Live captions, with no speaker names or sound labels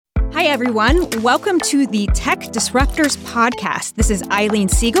Hi, everyone. Welcome to the Tech Disruptors podcast. This is Eileen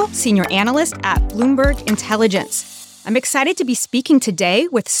Segall, senior analyst at Bloomberg Intelligence. I'm excited to be speaking today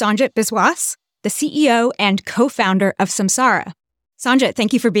with Sanjit Biswas, the CEO and co-founder of Samsara. Sanjit,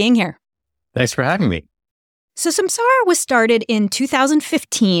 thank you for being here. Thanks for having me. So Samsara was started in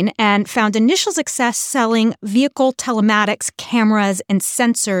 2015 and found initial success selling vehicle telematics, cameras, and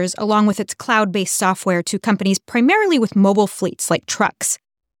sensors, along with its cloud-based software to companies primarily with mobile fleets like trucks.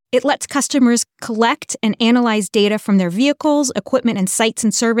 It lets customers collect and analyze data from their vehicles, equipment, and sites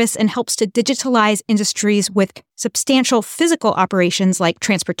and service, and helps to digitalize industries with substantial physical operations like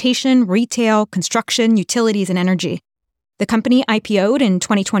transportation, retail, construction, utilities, and energy. The company IPOed in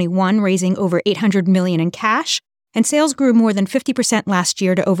 2021, raising over $800 million in cash, and sales grew more than 50% last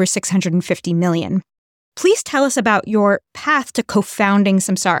year to over $650 million. Please tell us about your path to co-founding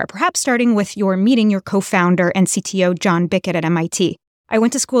Samsara, perhaps starting with your meeting your co-founder and CTO, John Bickett at MIT. I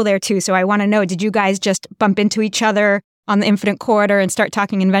went to school there too, so I want to know, did you guys just bump into each other on the Infinite Corridor and start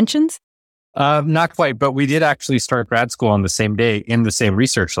talking inventions? Not quite, but we did actually start grad school on the same day in the same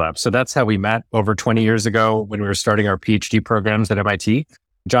research lab. So that's how we met over 20 years ago when we were starting our PhD programs at MIT.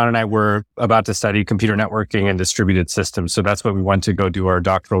 John and I were about to study computer networking and distributed systems. So that's what we went to go do our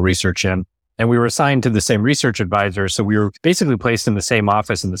doctoral research in. And we were assigned to the same research advisor. So we were basically placed in the same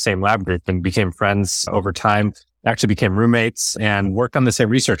office in the same lab group and became friends over time. Actually became roommates and worked on the same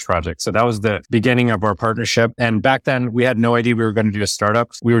research project. So that was the beginning of our partnership. And back then, we had no idea we were going to do a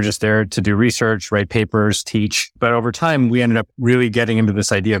startup. We were just there to do research, write papers, teach. But over time, we ended up really getting into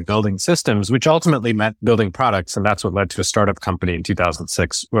this idea of building systems, which ultimately meant building products. And that's what led to a startup company in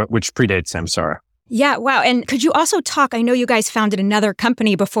 2006, which predates Samsara. Yeah, wow. And could you also talk, I know you guys founded another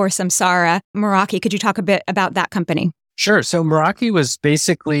company before Samsara, Meraki. Could you talk a bit about that company? Sure. So Meraki was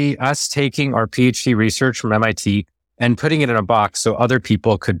basically us taking our PhD research from MIT and putting it in a box so other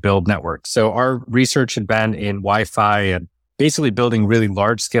people could build networks. So our research had been in Wi-Fi and basically building really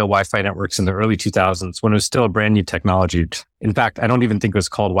large-scale Wi-Fi networks in the early 2000s when it was still a brand new technology. In fact, I don't even think it was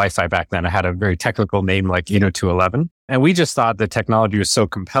called Wi-Fi back then. It had a very technical name like 802.11. And we just thought the technology was so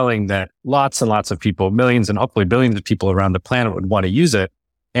compelling that lots and lots of people, millions and hopefully billions of people around the planet would want to use it.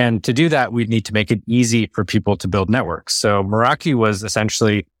 And to do that, we'd need to make it easy for people to build networks. So Meraki was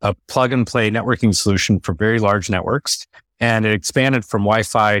essentially a plug and play networking solution for very large networks. And it expanded from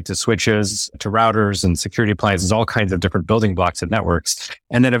Wi-Fi to switches to routers and security appliances, all kinds of different building blocks of networks.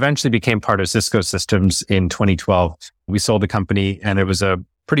 And then eventually became part of Cisco Systems in 2012. We sold the company and it was a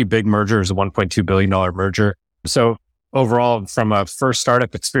pretty big merger. It was a $1.2 billion merger. So overall, from a first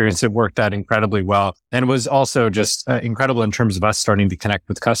startup experience, it worked out incredibly well. And it was also just incredible in terms of us starting to connect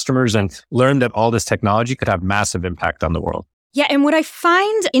with customers and learn that all this technology could have massive impact on the world. Yeah, and what I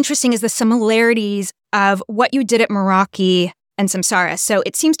find interesting is the similarities of what you did at Meraki and Samsara. So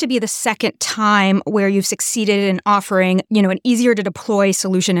it seems to be the second time where you've succeeded in offering, an easier to deploy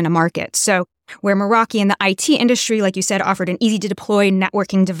solution in a market. So where Meraki in the IT industry, like you said, offered an easy to deploy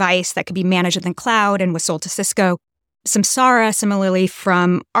networking device that could be managed in the cloud and was sold to Cisco. Samsara, similarly,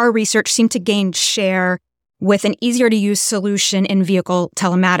 from our research, seemed to gain share with an easier-to-use solution in vehicle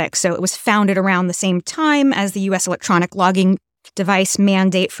telematics. So it was founded around the same time as the U.S. electronic logging device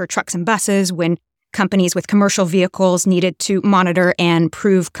mandate for trucks and buses, when companies with commercial vehicles needed to monitor and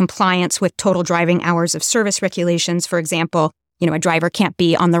prove compliance with total driving hours of service regulations. For example, a driver can't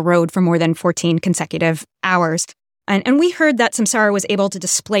be on the road for more than 14 consecutive hours. And we heard that Samsara was able to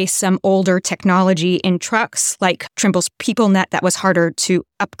displace some older technology in trucks, like Trimble's PeopleNet, that was harder to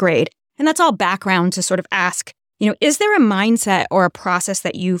upgrade. And that's all background to sort of ask, is there a mindset or a process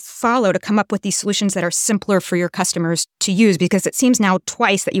that you follow to come up with these solutions that are simpler for your customers to use? Because it seems now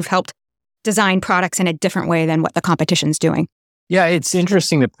twice that you've helped design products in a different way than what the competition's doing. Yeah, it's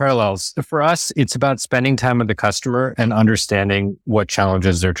interesting, the parallels. For us, it's about spending time with the customer and understanding what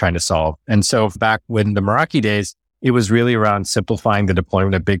challenges they're trying to solve. And so back when the Meraki days, it was really around simplifying the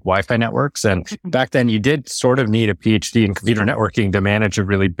deployment of big Wi-Fi networks. And back then, you did sort of need a PhD in computer networking to manage a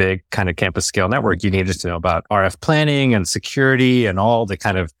really big kind of campus scale network. You needed to know about RF planning and security and all the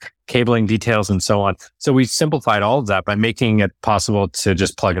kind of cabling details and so on. So we simplified all of that by making it possible to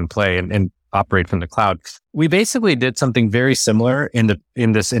just plug and play and operate from the cloud. We basically did something very similar in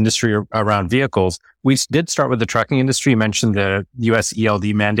this industry around vehicles. We did start with the trucking industry. You mentioned the US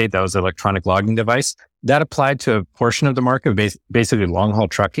ELD mandate. That was an electronic logging device. That applied to a portion of the market, basically long haul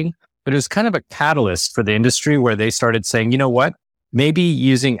trucking. But it was kind of a catalyst for the industry where they started saying, you know what? maybe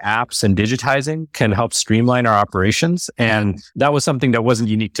using apps and digitizing can help streamline our operations. And that was something that wasn't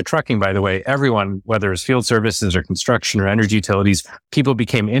unique to trucking, by the way. Everyone, whether it's field services or construction or energy utilities, people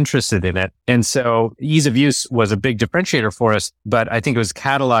became interested in it. And so ease of use was a big differentiator for us. But I think it was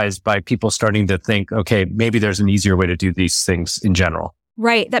catalyzed by people starting to think, okay, maybe there's an easier way to do these things in general.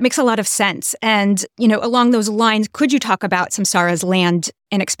 Right. That makes a lot of sense. And, along those lines, could you talk about Samsara's land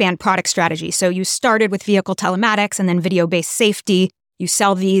and expand product strategy? So you started with vehicle telematics and then video-based safety. You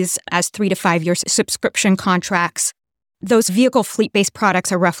sell these as 3 to 5 year subscription contracts. Those vehicle fleet-based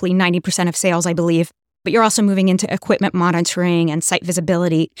products are roughly 90% of sales, I believe. But you're also moving into equipment monitoring and site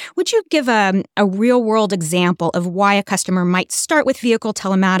visibility. Would you give a real-world example of why a customer might start with vehicle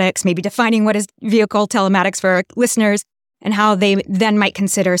telematics, maybe defining what is vehicle telematics for our listeners, and how they then might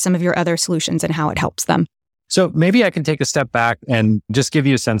consider some of your other solutions and how it helps them? So maybe I can take a step back and just give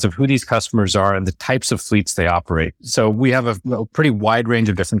you a sense of who these customers are and the types of fleets they operate. So we have a pretty wide range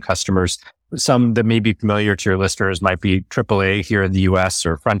of different customers. Some that may be familiar to your listeners might be AAA here in the US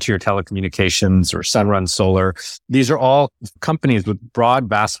or Frontier Telecommunications or Sunrun Solar. These are all companies with broad,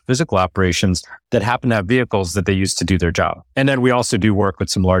 vast physical operations that happen to have vehicles that they use to do their job. And then we also do work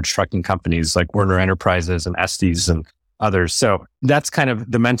with some large trucking companies like Werner Enterprises and Estes and others. So that's kind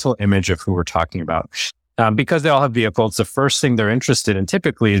of the mental image of who we're talking about. Because they all have vehicles, the first thing they're interested in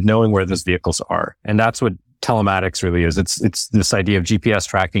typically is knowing where those vehicles are. And that's what telematics really is. It's this idea of GPS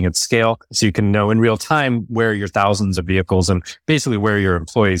tracking at scale. So you can know in real time where your thousands of vehicles and basically where your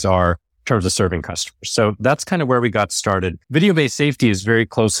employees are in terms of serving customers. So that's kind of where we got started. Video-based safety is very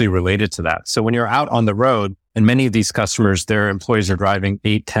closely related to that. So when you're out on the road, and many of these customers, their employees are driving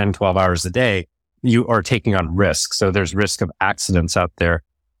 8, 10, 12 hours a day, you are taking on risk. So there's risk of accidents out there.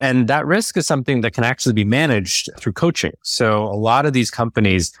 And that risk is something that can actually be managed through coaching. So a lot of these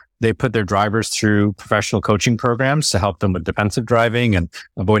companies, they put their drivers through professional coaching programs to help them with defensive driving and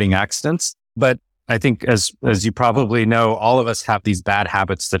avoiding accidents. But I think as you probably know, all of us have these bad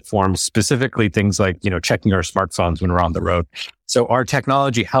habits that form, specifically things like, checking our smartphones when we're on the road. So our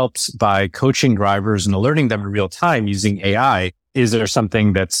technology helps by coaching drivers and alerting them in real time using AI. Is there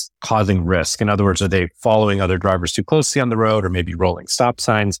something that's causing risk? In other words, are they following other drivers too closely on the road or maybe rolling stop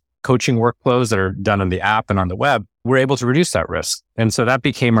signs? Coaching workflows that are done on the app and on the web, we're able to reduce that risk. And so that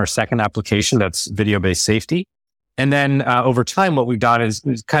became our second application, that's video-based safety. And then over time, what we've done is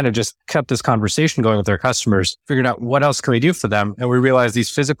kind of just kept this conversation going with our customers, figured out what else can we do for them. And we realized these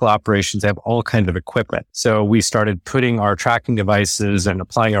physical operations have all kinds of equipment. So we started putting our tracking devices and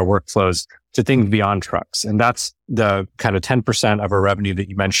applying our workflows to things beyond trucks. And that's the kind of 10% of our revenue that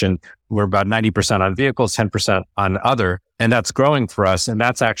you mentioned. We're about 90% on vehicles, 10% on other. And that's growing for us. And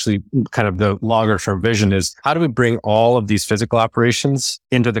that's actually kind of the longer term vision is how do we bring all of these physical operations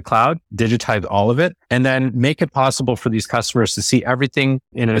into the cloud, digitize all of it, and then make it possible for these customers to see everything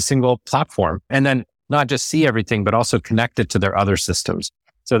in a single platform. And then not just see everything, but also connect it to their other systems.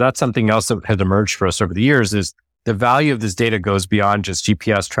 So that's something else that has emerged for us over the years is the value of this data goes beyond just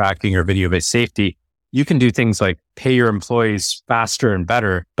GPS tracking or video-based safety. You can do things like pay your employees faster and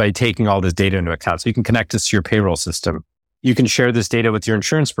better by taking all this data into account. So you can connect this to your payroll system. You can share this data with your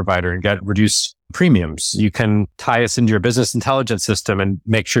insurance provider and get reduced premiums. You can tie us into your business intelligence system and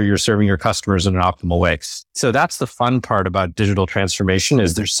make sure you're serving your customers in an optimal way. So that's the fun part about digital transformation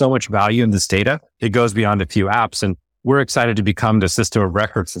is there's so much value in this data. It goes beyond a few apps. And we're excited to become the system of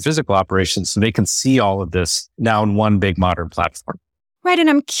record for physical operations so they can see all of this now in one big modern platform. Right. And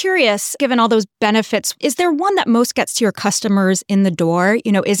I'm curious, given all those benefits, is there one that most gets to your customers in the door?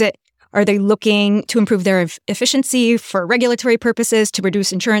 Are they looking to improve their efficiency for regulatory purposes, to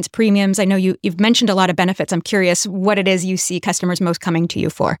reduce insurance premiums? I know you've mentioned a lot of benefits. I'm curious what it is you see customers most coming to you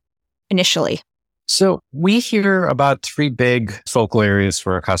for initially. So we hear about 3 big focal areas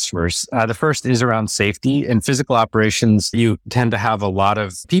for our customers. The first is around safety. In physical operations, you tend to have a lot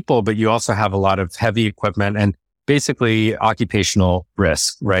of people, but you also have a lot of heavy equipment and basically occupational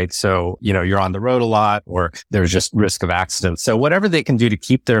risk, right? So, you're on the road a lot or there's just risk of accidents. So whatever they can do to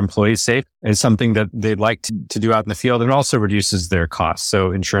keep their employees safe is something that they'd like to do out in the field and also reduces their costs.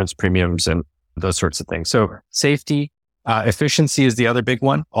 So insurance premiums and those sorts of things. So safety. Efficiency is the other big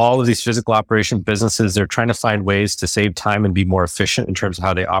one. All of these physical operation businesses, they're trying to find ways to save time and be more efficient in terms of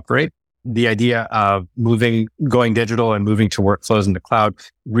how they operate. The idea of going digital and moving to workflows in the cloud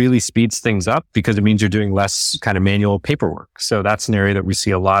really speeds things up because it means you're doing less kind of manual paperwork. So that's an area that we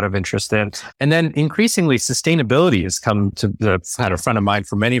see a lot of interest in. And then increasingly, sustainability has come to the kind of front of mind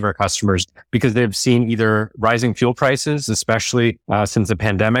for many of our customers because they've seen either rising fuel prices, especially since the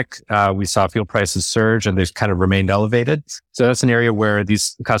pandemic. We saw fuel prices surge and they've kind of remained elevated. So that's an area where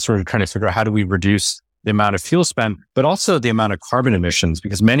these customers are trying to figure out how do we reduce the amount of fuel spent, but also the amount of carbon emissions,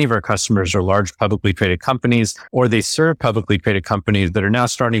 because many of our customers are large publicly traded companies, or they serve publicly traded companies that are now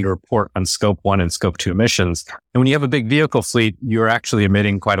starting to report on scope 1 and scope 2 emissions. And when you have a big vehicle fleet, you're actually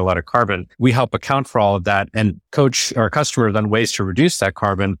emitting quite a lot of carbon. We help account for all of that and coach our customers on ways to reduce that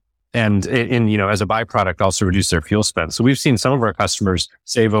carbon. And as a byproduct, also reduce their fuel spend. So we've seen some of our customers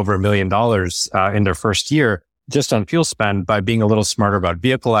save over $1 million in their first year just on fuel spend by being a little smarter about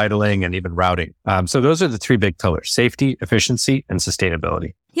vehicle idling and even routing. So those are the three big pillars: safety, efficiency, and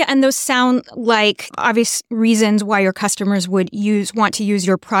sustainability. Yeah, and those sound like obvious reasons why your customers would want to use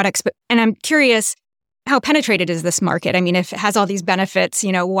your products. And I'm curious, how penetrated is this market? I mean, if it has all these benefits,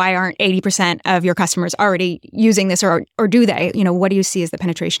 why aren't 80% of your customers already using this, or do they? What do you see as the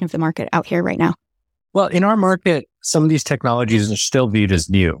penetration of the market out here right now? Well, in our market, some of these technologies are still viewed as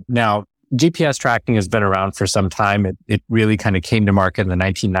new. Now, GPS tracking has been around for some time. It really kind of came to market in the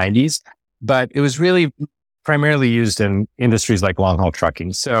 1990s, but it was really primarily used in industries like long-haul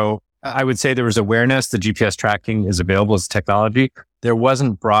trucking. So I would say there was awareness that GPS tracking is available as a technology. There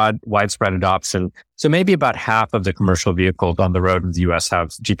wasn't broad, widespread adoption. So maybe about half of the commercial vehicles on the road in the US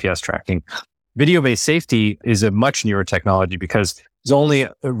have GPS tracking. Video-based safety is a much newer technology because it's only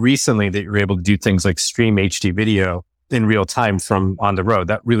recently that you're able to do things like stream HD video in real time from on the road.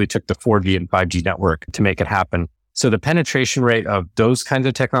 That really took the 4G and 5G network to make it happen. So the penetration rate of those kinds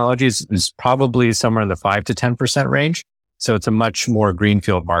of technologies is probably somewhere in the 5 to 10% range. So it's a much more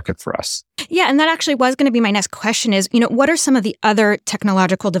greenfield market for us. Yeah, and that actually was going to be my next question is, what are some of the other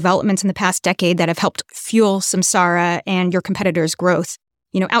technological developments in the past decade that have helped fuel Samsara and your competitors' growth?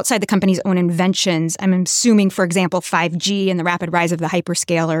 Outside the company's own inventions, I'm assuming, for example, 5G and the rapid rise of the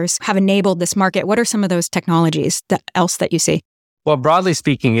hyperscalers have enabled this market. What are some of those technologies else that you see? Well, broadly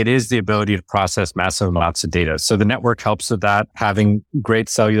speaking, it is the ability to process massive amounts of data. So the network helps with that. Having great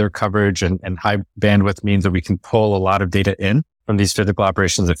cellular coverage and high bandwidth means that we can pull a lot of data in from these physical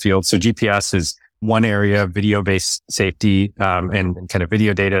operations of the field. So GPS is one area, video-based safety and kind of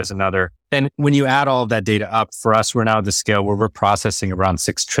video data is another. And when you add all of that data up, for us, we're now at the scale where we're processing around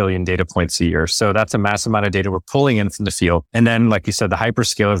 6 trillion data points a year. So that's a massive amount of data we're pulling in from the field. And then, like you said, the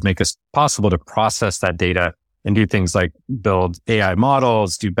hyperscalers make it possible to process that data and do things like build AI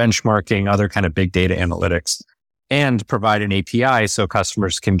models, do benchmarking, other kind of big data analytics, and provide an API so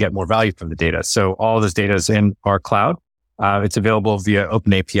customers can get more value from the data. So all of this data is in our cloud. It's available via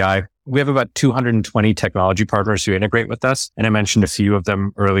open API. We have about 220 technology partners who integrate with us. And I mentioned a few of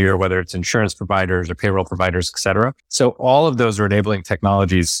them earlier, whether it's insurance providers or payroll providers, et cetera. So all of those are enabling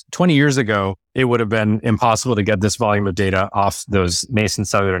technologies. 20 years ago, it would have been impossible to get this volume of data off those nascent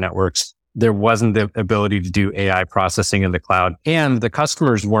cellular networks. There wasn't the ability to do AI processing in the cloud, and the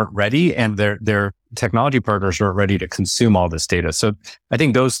customers weren't ready, and their technology partners weren't ready to consume all this data. So I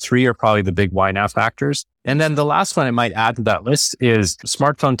think those three are probably the big why now factors. And then the last one I might add to that list is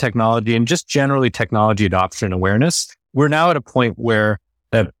smartphone technology and just generally technology adoption and awareness. We're now at a point where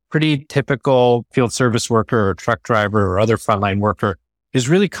a pretty typical field service worker or truck driver or other frontline worker is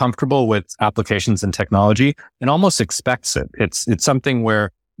really comfortable with applications and technology and almost expects it. It's something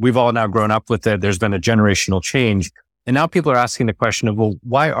where we've all now grown up with it. There's been a generational change. And now people are asking the question of, well,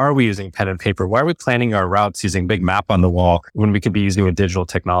 why are we using pen and paper? Why are we planning our routes using big map on the wall when we could be using a digital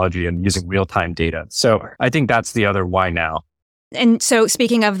technology and using real-time data? So I think that's the other why now. And so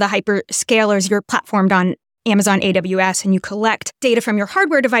speaking of the hyperscalers, you're platformed on Amazon AWS and you collect data from your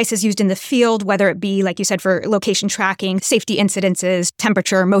hardware devices used in the field, whether it be, like you said, for location tracking, safety incidences,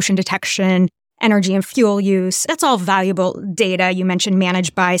 temperature, motion detection, energy and fuel use. That's all valuable data you mentioned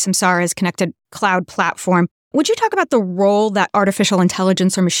managed by Samsara's connected cloud platform. Would you talk about the role that artificial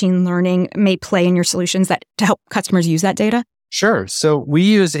intelligence or machine learning may play in your solutions to help customers use that data? Sure. So we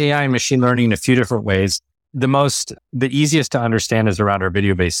use AI and machine learning in a few different ways. The easiest to understand is around our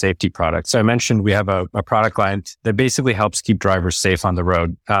video-based safety product. So I mentioned we have a product line that basically helps keep drivers safe on the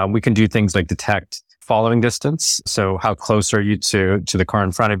road. We can do things like detect following distance. So how close are you to the car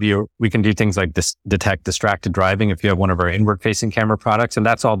in front of you? We can do things like detect distracted driving if you have one of our inward-facing camera products. And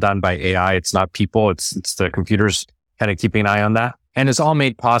that's all done by AI. It's not people. It's the computers kind of keeping an eye on that. And it's all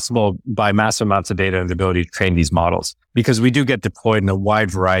made possible by massive amounts of data and the ability to train these models, because we do get deployed in a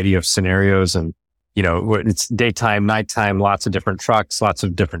wide variety of scenarios. And, it's daytime, nighttime, lots of different trucks, lots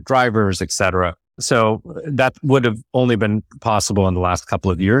of different drivers, et cetera. So that would have only been possible in the last couple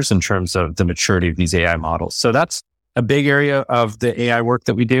of years in terms of the maturity of these AI models. So that's a big area of the AI work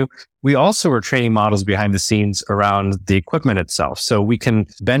that we do. We also are training models behind the scenes around the equipment itself. So we can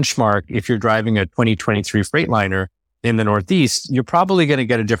benchmark if you're driving a 2023 Freightliner in the Northeast, you're probably going to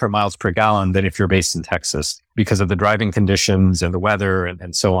get a different miles per gallon than if you're based in Texas. because of the driving conditions and the weather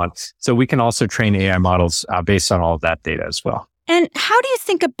and so on. So we can also train AI models based on all of that data as well. And how do you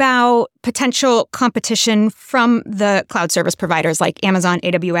think about potential competition from the cloud service providers like Amazon,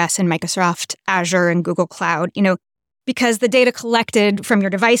 AWS, and Microsoft Azure and Google Cloud? Because the data collected from your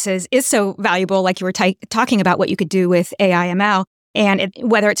devices is so valuable, like you were talking about what you could do with AI ML. And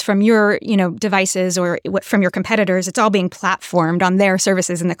whether it's from your devices or from your competitors, it's all being platformed on their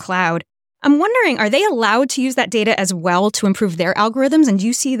services in the cloud. I'm wondering, are they allowed to use that data as well to improve their algorithms? And do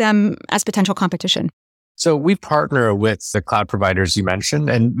you see them as potential competition? So we partner with the cloud providers you mentioned,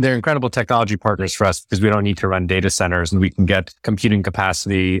 and they're incredible technology partners for us because we don't need to run data centers and we can get computing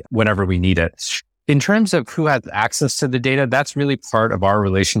capacity whenever we need it. In terms of who has access to the data, that's really part of our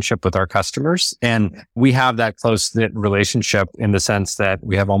relationship with our customers. And we have that close-knit relationship in the sense that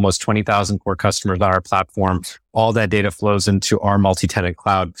we have almost 20,000 core customers on our platform. All that data flows into our multi-tenant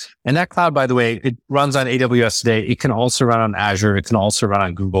cloud. And that cloud, by the way, it runs on AWS today. It can also run on Azure. It can also run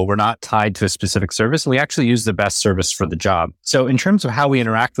on Google. We're not tied to a specific service, and we actually use the best service for the job. So in terms of how we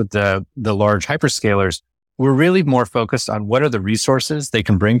interact with the large hyperscalers, we're really more focused on what are the resources they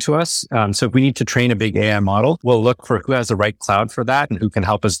can bring to us. So if we need to train a big AI model, we'll look for who has the right cloud for that and who can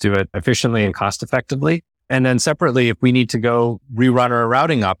help us do it efficiently and cost effectively. And then separately, if we need to go rerun our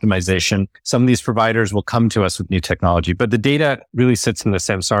routing optimization, some of these providers will come to us with new technology. But the data really sits in the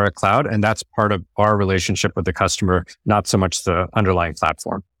Samsara cloud, and that's part of our relationship with the customer, not so much the underlying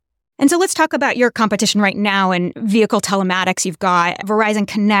platform. And so let's talk about your competition right now in vehicle telematics. You've got Verizon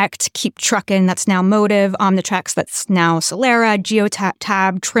Connect, Keep Truckin', that's now Motive, Omnitrax, that's now Solera,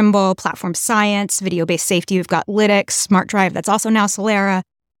 GeoTab, Trimble, Platform Science, video-based safety. You've got Lytx, Smart Drive, that's also now Solera,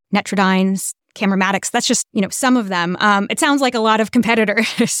 Netrodyne, Cameratics. That's just, some of them. It sounds like a lot of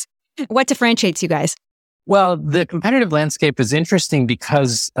competitors. What differentiates you guys? Well, the competitive landscape is interesting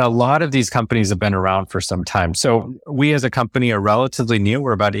because a lot of these companies have been around for some time. So we as a company are relatively new.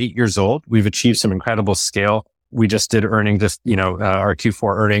 We're about 8 years old. We've achieved some incredible scale. We just did earnings, our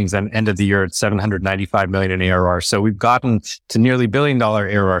Q4 earnings and end of the year at $795 million in ARR. So we've gotten to nearly $1 billion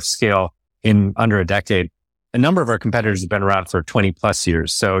ARR scale in under a decade. A number of our competitors have been around for 20 plus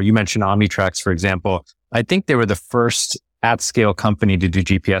years. So you mentioned Omnitrax, for example. I think they were the first at-scale company to do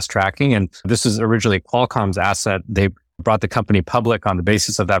GPS tracking. And this was originally Qualcomm's asset. They brought the company public on the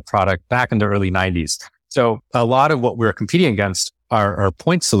basis of that product back in the early 90s. So a lot of what we're competing against are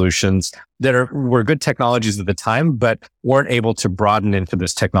point solutions that were good technologies at the time, but weren't able to broaden into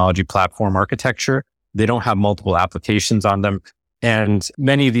this technology platform architecture. They don't have multiple applications on them. And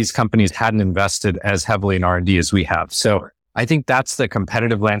many of these companies hadn't invested as heavily in R&D as we have. So I think that's the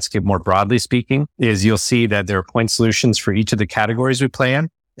competitive landscape more broadly speaking, is you'll see that there are point solutions for each of the categories we play in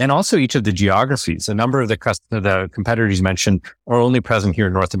and also each of the geographies. A number of the competitors you mentioned are only present here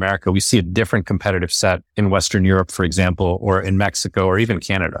in North America. We see a different competitive set in Western Europe, for example, or in Mexico or even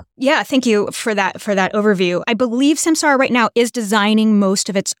Canada. Yeah, thank you for that overview. I believe Samsara right now is designing most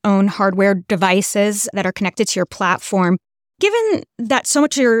of its own hardware devices that are connected to your platform. Given that so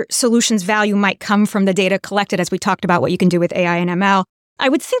much of your solution's value might come from the data collected, as we talked about what you can do with AI and ML, I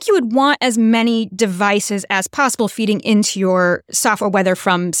would think you would want as many devices as possible feeding into your software, whether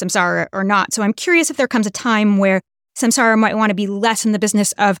from Samsara or not. So I'm curious if there comes a time where Samsara might want to be less in the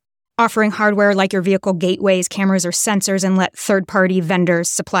business of offering hardware like your vehicle gateways, cameras, or sensors and let third-party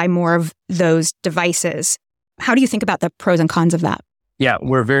vendors supply more of those devices. How do you think about the pros and cons of that? Yeah,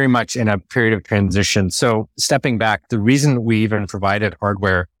 we're very much in a period of transition. So stepping back, the reason we even provided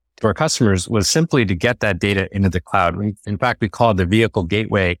hardware to our customers was simply to get that data into the cloud. In fact, we call it the vehicle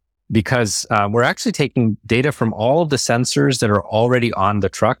gateway because we're actually taking data from all of the sensors that are already on the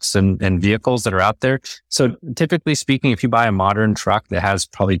trucks and vehicles that are out there. So typically speaking, if you buy a modern truck that has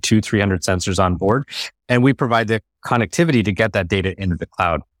probably 200-300 sensors on board, and we provide the connectivity to get that data into the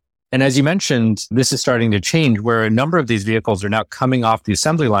cloud. And as you mentioned, this is starting to change where a number of these vehicles are now coming off the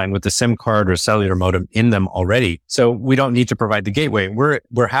assembly line with the SIM card or cellular modem in them already. So we don't need to provide the gateway.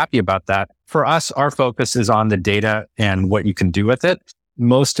 We're happy about that. For us, our focus is on the data and what you can do with it.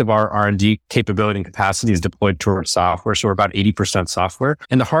 Most of our R&D capability and capacity is deployed towards software. So we're about 80% software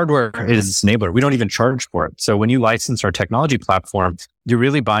and the hardware is its enabler. We don't even charge for it. So when you license our technology platform, you're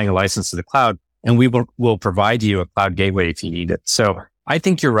really buying a license to the cloud and we will provide you a cloud gateway if you need it. So I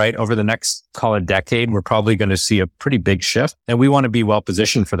think you're right. Over the next, call it decade, we're probably going to see a pretty big shift and we want to be well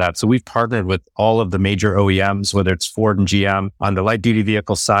positioned for that. So we've partnered with all of the major OEMs, whether it's Ford and GM on the light duty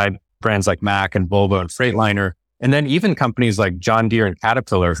vehicle side, brands like Mack and Volvo and Freightliner, and then even companies like John Deere and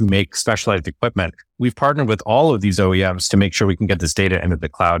Caterpillar who make specialized equipment. We've partnered with all of these OEMs to make sure we can get this data into the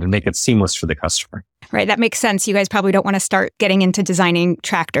cloud and make it seamless for the customer. Right. That makes sense. You guys probably don't want to start getting into designing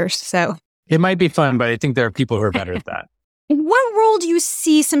tractors. So It might be fun, but I think there are people who are better at that. What role do you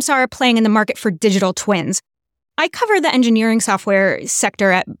see Samsara playing in the market for digital twins? I cover the engineering software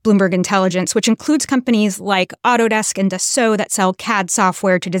sector at Bloomberg Intelligence, which includes companies like Autodesk and Dassault that sell CAD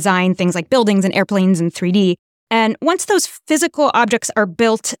software to design things like buildings and airplanes in 3D. And once those physical objects are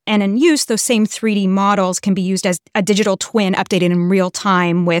built and in use, those same 3D models can be used as a digital twin updated in real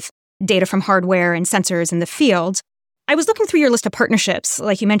time with data from hardware and sensors in the field. I was looking through your list of partnerships.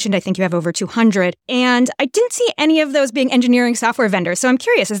 Like you mentioned, I think you have over 200. And I didn't see any of those being engineering software vendors. So I'm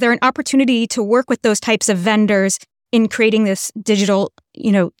curious, is there an opportunity to work with those types of vendors in creating this digital,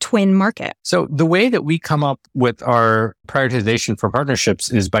 twin market? So the way that we come up with our prioritization for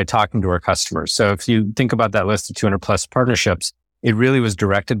partnerships is by talking to our customers. So if you think about that list of 200 plus partnerships, it really was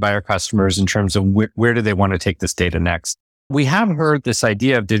directed by our customers in terms of where do they want to take this data next. We have heard this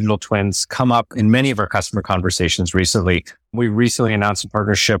idea of digital twins come up in many of our customer conversations recently. We recently announced a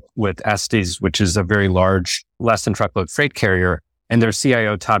partnership with Estes, which is a very large less than truckload freight carrier. And their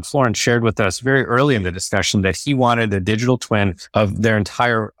CIO, Todd Florence, shared with us very early in the discussion that he wanted a digital twin of their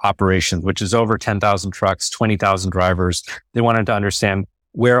entire operation, which is over 10,000 trucks, 20,000 drivers. They wanted to understand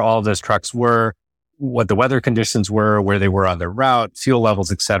where all those trucks were, what the weather conditions were, where they were on their route, fuel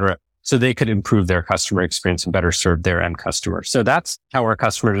levels, et cetera, so they could improve their customer experience and better serve their end customer. So that's how our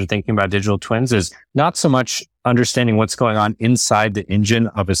customers are thinking about digital twins, is not so much understanding what's going on inside the engine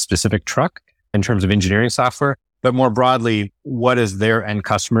of a specific truck in terms of engineering software, but more broadly, what does their end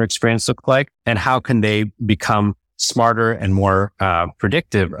customer experience look like, and how can they become smarter and more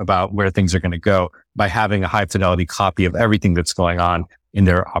predictive about where things are going to go by having a high fidelity copy of everything that's going on in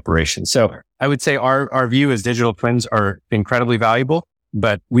their operation. So I would say our view is digital twins are incredibly valuable,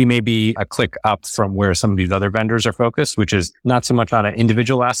 but we may be a click up from where some of these other vendors are focused, which is not so much on an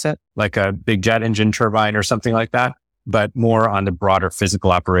individual asset, like a big jet engine turbine or something like that, but more on the broader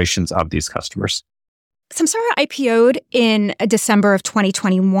physical operations of these customers. Samsara IPOed in December of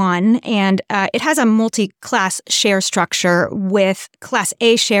 2021, and it has a multi-class share structure with Class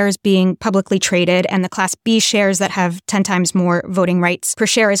A shares being publicly traded and the Class B shares that have 10 times more voting rights per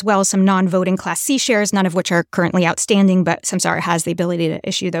share, as well as some non-voting Class C shares, none of which are currently outstanding, but Samsara has the ability to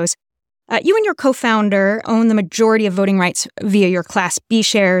issue those. You and your co-founder own the majority of voting rights via your Class B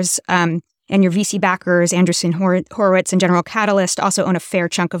shares, and your VC backers, Andreessen Horowitz and General Catalyst, also own a fair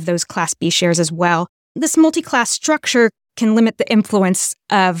chunk of those Class B shares as well. This multi-class structure can limit the influence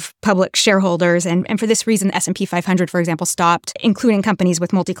of public shareholders. And for this reason, the S&P 500, for example, stopped including companies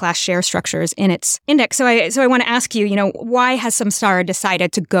with multi-class share structures in its index. So I want to ask you, why has Samsara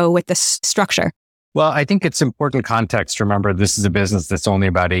decided to go with this structure? Well, I think it's important context to remember this is a business that's only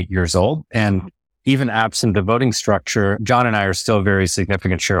about 8 years old. And even absent the voting structure, John and I are still very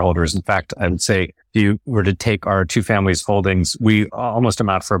significant shareholders. In fact, I would say if you were to take our two families' holdings, we almost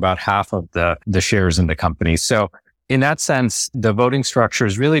amount for about half of the shares in the company. So in that sense, the voting structure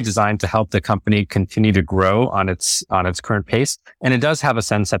is really designed to help the company continue to grow on its current pace. And it does have a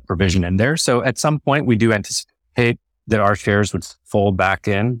sunset provision in there. So at some point, we do anticipate that our shares would fold back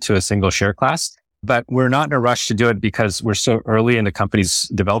into a single share class. But we're not in a rush to do it because we're so early in the company's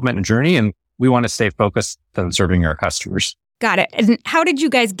development and journey, and we want to stay focused on serving our customers. Got it. And how did you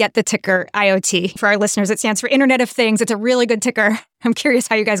guys get the ticker IoT? For our listeners, it stands for Internet of Things. It's a really good ticker. I'm curious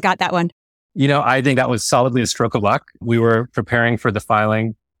how you guys got that one. I think that was solidly a stroke of luck. We were preparing for the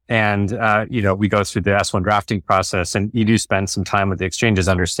filing and, we go through the S1 drafting process, and you do spend some time with the exchanges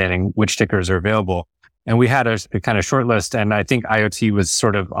understanding which tickers are available. And we had a kind of short list, and I think IoT was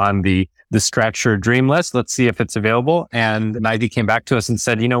sort of on the stretch or dream list. Let's see if it's available. And NIDE came back to us and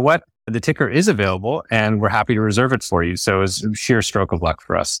said, you know what? The ticker is available and we're happy to reserve it for you. So it was a sheer stroke of luck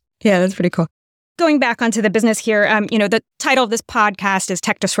for us. Yeah, that's pretty cool. Going back onto the business here, the title of this podcast is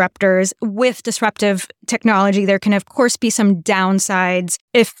Tech Disruptors. With disruptive technology, there can, of course, be some downsides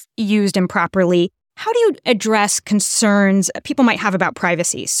if used improperly. How do you address concerns people might have about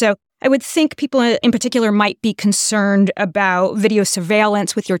privacy? So I would think people in particular might be concerned about video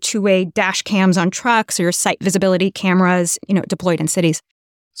surveillance with your two-way dash cams on trucks or your site visibility cameras, deployed in cities.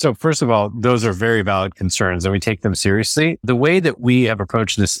 So first of all, those are very valid concerns and we take them seriously. The way that we have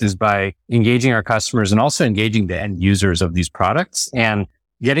approached this is by engaging our customers and also engaging the end users of these products and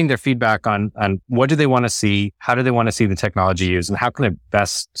getting their feedback on what do they want to see, how do they want to see the technology used, and how can it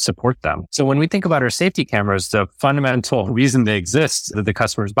best support them. So when we think about our safety cameras, the fundamental reason they exist, that the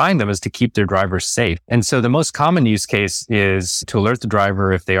customer is buying them, is to keep their drivers safe. And so the most common use case is to alert the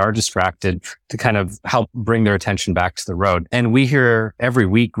driver if they are distracted, to kind of help bring their attention back to the road. And we hear every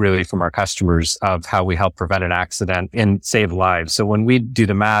week really from our customers of how we help prevent an accident and save lives. So when we do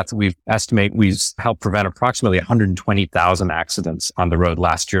the math, we estimate we help prevent approximately 120,000 accidents on the road last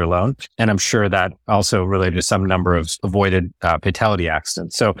last year alone. And I'm sure that also related to some number of avoided fatality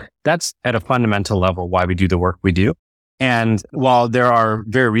accidents. So that's at a fundamental level why we do the work we do. And while there are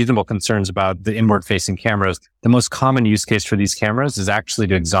very reasonable concerns about the inward-facing cameras, the most common use case for these cameras is actually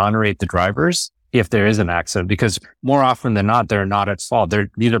to exonerate the drivers if there is an accident, because more often than not, they're not at fault.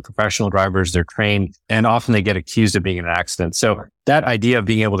 These are professional drivers, they're trained, and often they get accused of being in an accident. So that idea of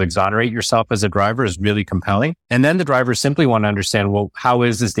being able to exonerate yourself as a driver is really compelling. And then the drivers simply want to understand, well, how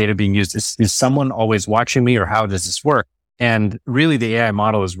is this data being used? Is someone always watching me, or how does this work? And really, the AI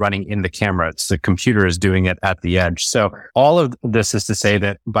model is running in the camera. It's the computer is doing it at the edge. So all of this is to say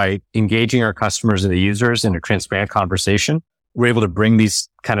that by engaging our customers and the users in a transparent conversation, we're able to bring these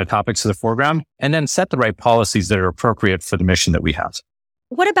kind of topics to the foreground and then set the right policies that are appropriate for the mission that we have.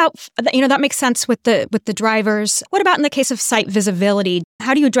 What about, that makes sense with the drivers. What about in the case of site visibility?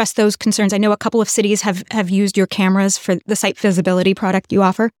 How do you address those concerns? I know a couple of cities have used your cameras for the site visibility product you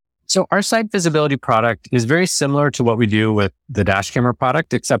offer. So our site visibility product is very similar to what we do with the dash camera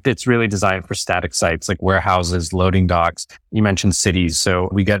product, except it's really designed for static sites like warehouses, loading docks. You mentioned cities, so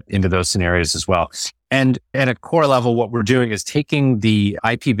we get into those scenarios as well. And at a core level, what we're doing is taking the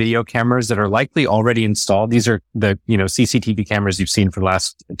IP video cameras that are likely already installed. These are the, CCTV cameras you've seen for the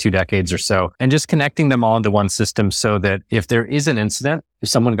last 2 decades or so, and just connecting them all into one system so that if there is an incident, if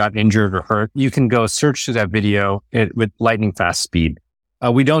someone got injured or hurt, you can go search through that video with lightning fast speed.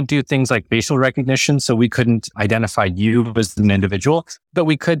 We don't do things like facial recognition, so we couldn't identify you as an individual, but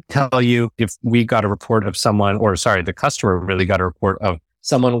we could tell you if we got a report of someone, the customer really got a report of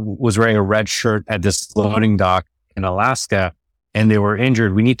someone was wearing a red shirt at this loading dock in Alaska and they were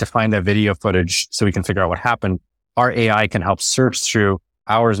injured. We need to find that video footage so we can figure out what happened. Our AI can help search through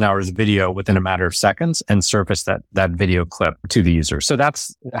hours and hours of video within a matter of seconds and surface that video clip to the user. So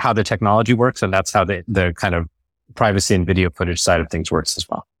that's how the technology works, and that's how the kind of privacy and video footage side of things works as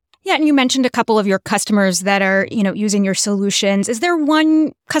well. Yeah, and you mentioned a couple of your customers that are, using your solutions. Is there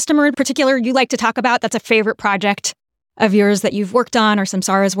one customer in particular you like to talk about that's a favorite project of yours that you've worked on or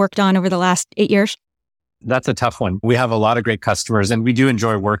Samsara's worked on over the last 8 years? That's a tough one. We have a lot of great customers, and we do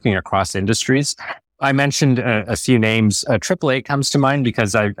enjoy working across industries. I mentioned a few names. AAA comes to mind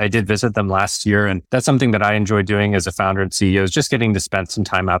because I did visit them last year, and that's something that I enjoy doing as a founder and CEO, is just getting to spend some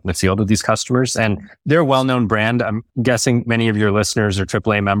time out in the field with these customers. And they're a well-known brand. I'm guessing many of your listeners are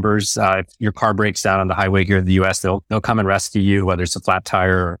AAA members. If your car breaks down on the highway here in the US, they'll come and rescue you, whether it's a flat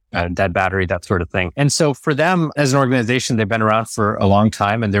tire or a dead battery, that sort of thing. And so for them as an organization, they've been around for a long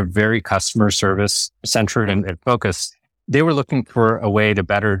time and they're very customer service centered and focused. They were looking for a way to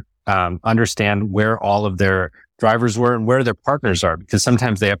better understand where all of their drivers were and where their partners are, because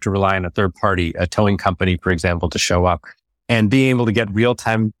sometimes they have to rely on a third party, a towing company, for example, to show up. And being able to get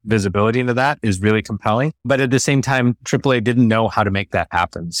real-time visibility into that is really compelling. But at the same time, AAA didn't know how to make that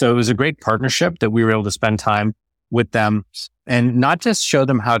happen. So it was a great partnership that we were able to spend time with them and not just show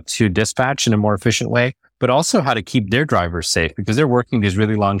them how to dispatch in a more efficient way, but also how to keep their drivers safe, because they're working these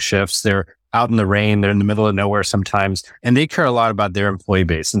really long shifts. They're out in the rain, they're in the middle of nowhere sometimes, and they care a lot about their employee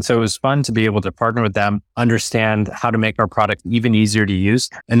base. And so it was fun to be able to partner with them, understand how to make our product even easier to use,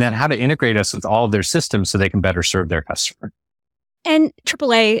 and then how to integrate us with all of their systems so they can better serve their customer. And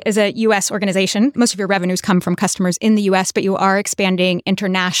AAA is a U.S. organization. Most of your revenues come from customers in the U.S., but you are expanding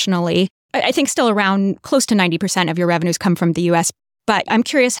internationally. I think still around close to 90% of your revenues come from the U.S. But I'm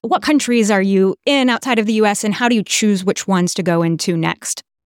curious, what countries are you in outside of the U.S., and how do you choose which ones to go into next?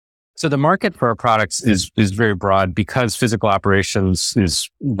 So the market for our products is very broad because physical operations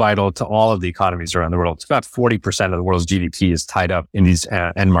is vital to all of the economies around the world. It's about 40% of the world's GDP is tied up in these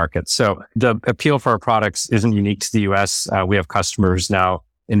end markets. So the appeal for our products isn't unique to the US. We have customers now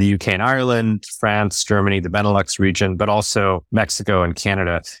in the UK and Ireland, France, Germany, the Benelux region, but also Mexico and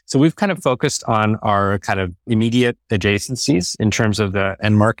Canada. So we've kind of focused on our kind of immediate adjacencies in terms of the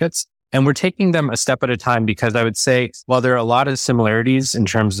end markets. And we're taking them a step at a time because I would say, while there are a lot of similarities in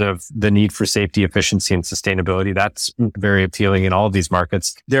terms of the need for safety, efficiency, and sustainability, that's very appealing in all of these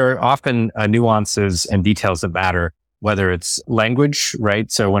markets. There are often nuances and details that matter, whether it's language, right?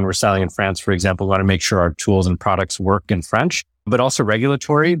 So when we're selling in France, for example, we want to make sure our tools and products work in French, but also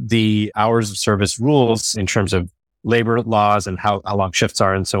regulatory. The hours of service rules in terms of labor laws and how long shifts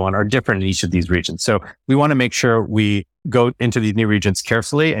are and so on are different in each of these regions. So we want to make sure we go into these new regions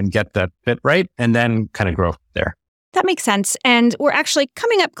carefully and get that fit right, and then kind of grow there. That makes sense. And we're actually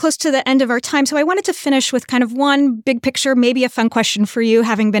coming up close to the end of our time. So I wanted to finish with kind of one big picture, maybe a fun question for you,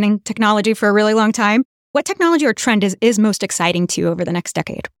 having been in technology for a really long time. What technology or trend is most exciting to you over the next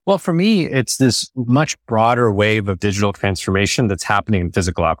decade? Well, for me, it's this much broader wave of digital transformation that's happening in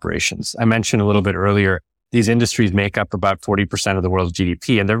physical operations. I mentioned a little bit earlier These industries make up about 40% of the world's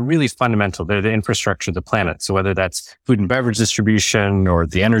GDP, and they're really fundamental. They're the infrastructure of the planet. So whether that's food and beverage distribution or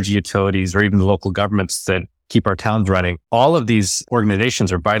the energy utilities or even the local governments that keep our towns running, all of these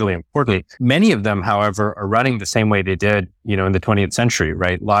organizations are vitally important. Many of them, however, are running the same way they did, in the 20th century,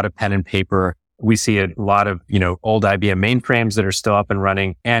 right? A lot of pen and paper. We see a lot of, old IBM mainframes that are still up and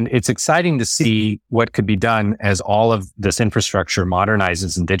running. And it's exciting to see what could be done as all of this infrastructure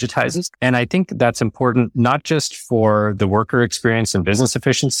modernizes and digitizes. And I think that's important, not just for the worker experience and business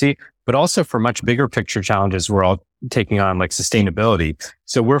efficiency, but also for much bigger picture challenges we're all taking on, like sustainability.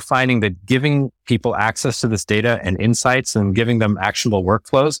 So we're finding that giving people access to this data and insights and giving them actionable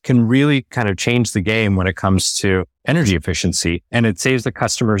workflows can really kind of change the game when it comes to energy efficiency. And it saves the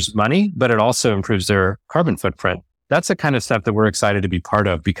customers money, but it also improves their carbon footprint. That's the kind of stuff that we're excited to be part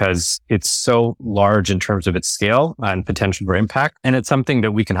of because it's so large in terms of its scale and potential for impact. And it's something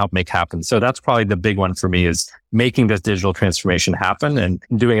that we can help make happen. So that's probably the big one for me, is making this digital transformation happen and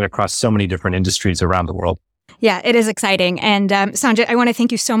doing it across so many different industries around the world. Yeah, it is exciting. And Sanjit, I want to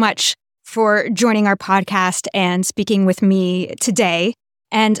thank you so much for joining our podcast and speaking with me today.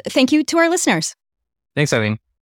 And thank you to our listeners. Thanks, Eileen.